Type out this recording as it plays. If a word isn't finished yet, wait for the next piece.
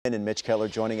And Mitch Keller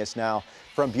joining us now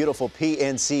from beautiful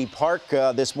PNC Park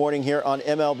this morning here on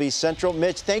MLB Central.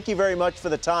 Mitch, thank you very much for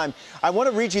the time. I want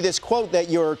to read you this quote that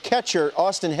your catcher,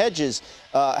 Austin Hedges,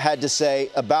 had to say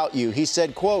about you. He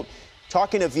said, quote,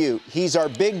 talking of you, he's our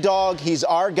big dog. He's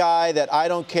our guy that I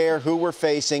don't care who we're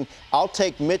facing. I'll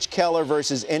take Mitch Keller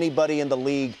versus anybody in the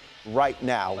league right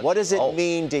now. What does it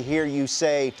mean to hear you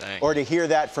say or to hear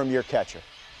that from your catcher?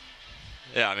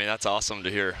 Yeah, I mean, that's awesome to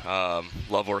hear.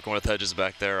 Love working with Hedges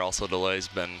back there. Also, DeLay's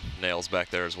been nails back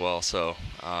there as well. So,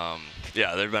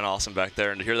 yeah, they've been awesome back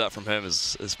there. And to hear that from him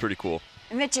is pretty cool.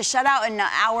 Mitch, a shutout in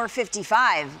hour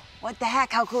 55. What the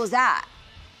heck? How cool is that?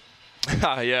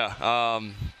 Yeah,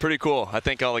 pretty cool. I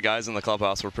think all the guys in the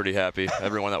clubhouse were pretty happy.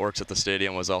 Everyone that works at the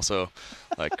stadium was also,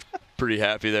 like, pretty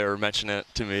happy. They were mentioning it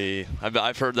to me.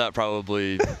 I've heard that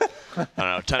probably, I don't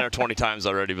know, 10 or 20 times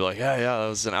already. Be like, yeah, that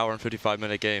was an hour and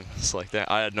 55-minute game. It's like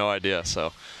that. I had no idea. So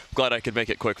I'm glad I could make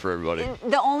it quick for everybody.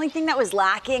 The only thing that was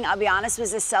lacking, I'll be honest,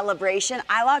 was the celebration.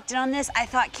 I locked in on this. I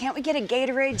thought, can't we get a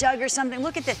Gatorade jug or something?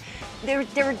 Look at this. There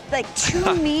were like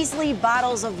 2 measly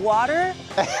bottles of water.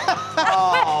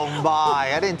 Oh,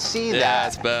 my. I didn't see that. Yeah,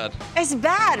 it's bad. It's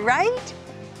bad, right?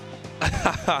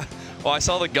 Well, I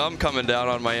saw the gum coming down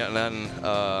on my end, and then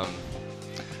I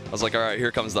was like, all right,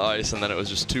 here comes the ice, and then it was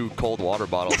just 2 cold water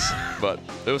bottles, but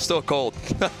it was still cold.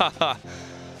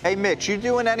 Hey, Mitch, you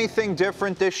doing anything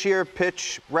different this year,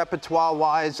 pitch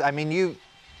repertoire-wise? I mean,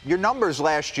 your numbers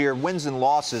last year, wins and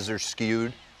losses are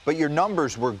skewed, but your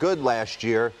numbers were good last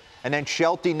year, and then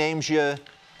Shelty names you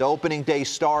the opening day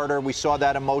starter. We saw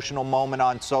that emotional moment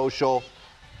on social.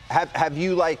 Have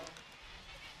you, like,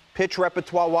 pitch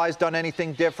repertoire-wise done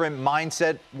anything different?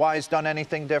 Mindset-wise done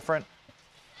anything different?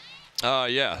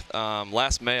 Yeah.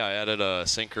 Last May I added a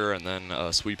sinker and then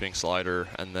a sweeping slider,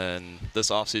 and then this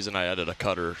offseason I added a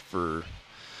cutter for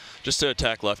just to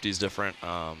attack lefties different.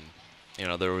 You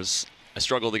know, I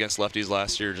struggled against lefties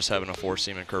last year, just having a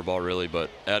 4-seam and curveball really, but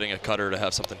adding a cutter to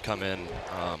have something come in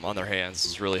on their hands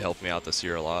has really helped me out this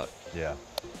year a lot. Yeah.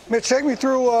 Mitch, take me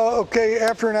through, okay,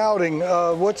 after an outing,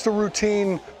 what's the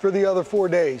routine for the other 4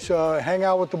 days? Hang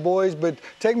out with the boys, but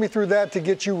take me through that to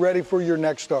get you ready for your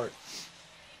next start.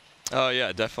 Oh,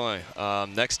 yeah, definitely.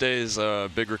 Next day is a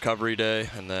big recovery day,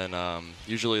 and then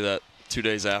usually that 2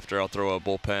 days after I'll throw a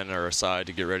bullpen or a side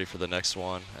to get ready for the next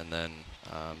one, and then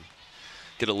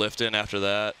get a lift in after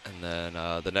that, and then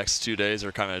the next 2 days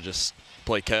are kind of just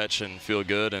play catch and feel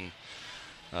good and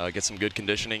get some good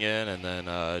conditioning in, and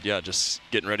then, yeah, just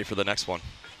getting ready for the next one.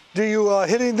 Do you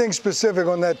hit anything specific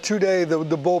on that 2-day,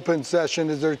 the bullpen session?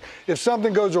 Is there, if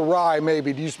something goes awry,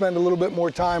 maybe, do you spend a little bit more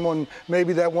time on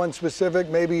maybe that one specific,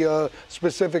 maybe a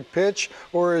specific pitch,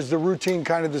 or is the routine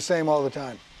kind of the same all the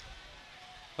time?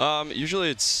 Usually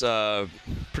it's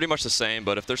pretty much the same,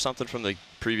 but if there's something from the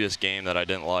previous game that I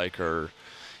didn't like, or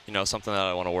you know, something that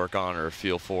I want to work on or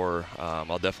feel for,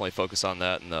 I'll definitely focus on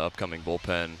that in the upcoming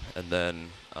bullpen. And then,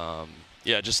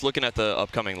 yeah, just looking at the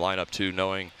upcoming lineup too,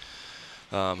 knowing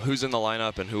who's in the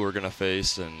lineup and who we're going to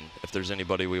face, and if there's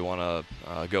anybody we want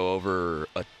to go over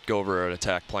an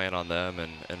attack plan on them,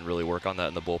 and really work on that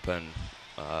in the bullpen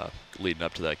leading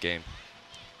up to that game.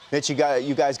 Mitch, you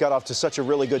guys got off to such a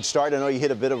really good start. I know you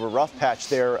hit a bit of a rough patch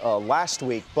there last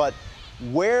week, but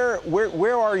where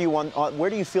are you on where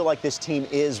do you feel like this team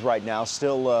is right now?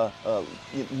 Still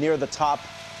near the top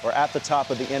or at the top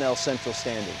of the NL Central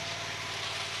standing?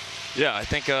 Yeah, I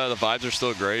think the vibes are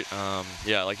still great.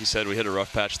 Yeah, like you said, we hit a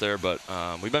rough patch there, but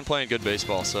we've been playing good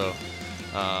baseball, so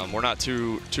we're not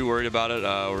too worried about it.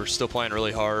 We're still playing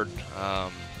really hard.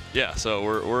 Yeah, so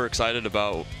we're excited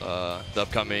about the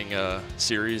upcoming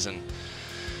series and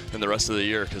the rest of the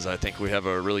year, because I think we have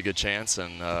a really good chance,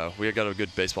 and we got a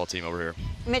good baseball team over here.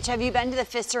 Mitch, have you been to the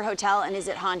Pfister Hotel, and is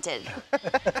it haunted?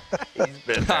 He's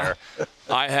been there.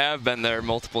 I have been there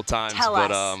multiple times,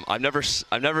 but I've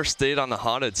never stayed on the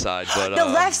haunted side. But the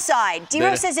left side.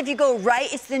 Dero says if you go right,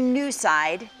 it's the new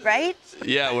side, right?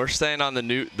 Yeah, we're staying on the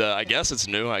new. I guess it's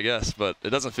new, but it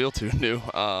doesn't feel too new.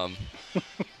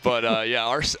 But yeah,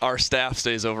 our staff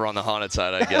stays over on the haunted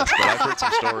side, I guess. But I've heard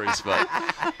some stories, but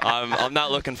I'm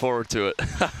not looking forward to it.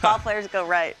 Ball players go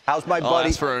right. How's my buddy?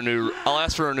 I'll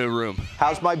ask for a new room.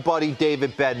 How's my buddy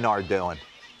David Bednar doing?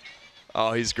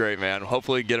 Oh, he's great, man.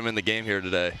 Hopefully get him in the game here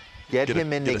today. Get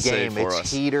him in the game. It's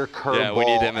heater, curveball, yeah, we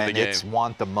need him in the game. It's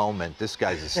want the moment. This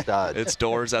guy's a stud. It's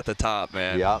doors at the top,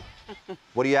 man. Yep.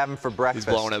 What are you having for breakfast?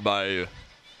 He's blowing it by you.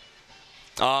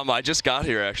 I just got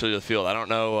here actually to the field. I don't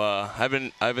know. I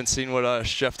haven't seen what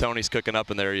Chef Tony's cooking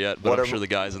up in there yet, but I'm sure the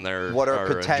guys in there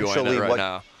are enjoying it right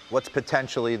now. What's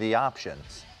potentially the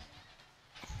options?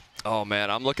 Oh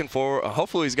man, I'm looking forward.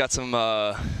 Hopefully he's got some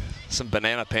some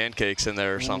banana pancakes in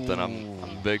there or something. I'm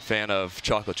a big fan of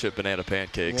chocolate chip banana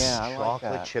pancakes. Yeah, I like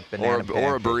Chocolate that. chip banana Or a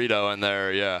pancake. burrito in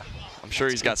there, yeah. I'm sure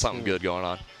he's got something good going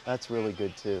on. That's really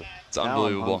good too. It's Now I'm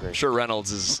unbelievable. hungry. I'm sure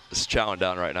Reynolds is chowing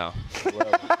down right now.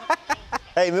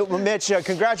 Hey, Mitch,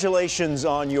 congratulations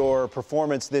on your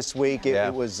performance this week. Yeah.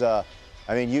 It was, I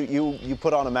mean, you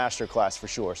put on a master class for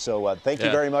sure. So thank you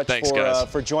Yeah, very much thanks, guys.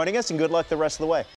 for joining us, and good luck the rest of the way.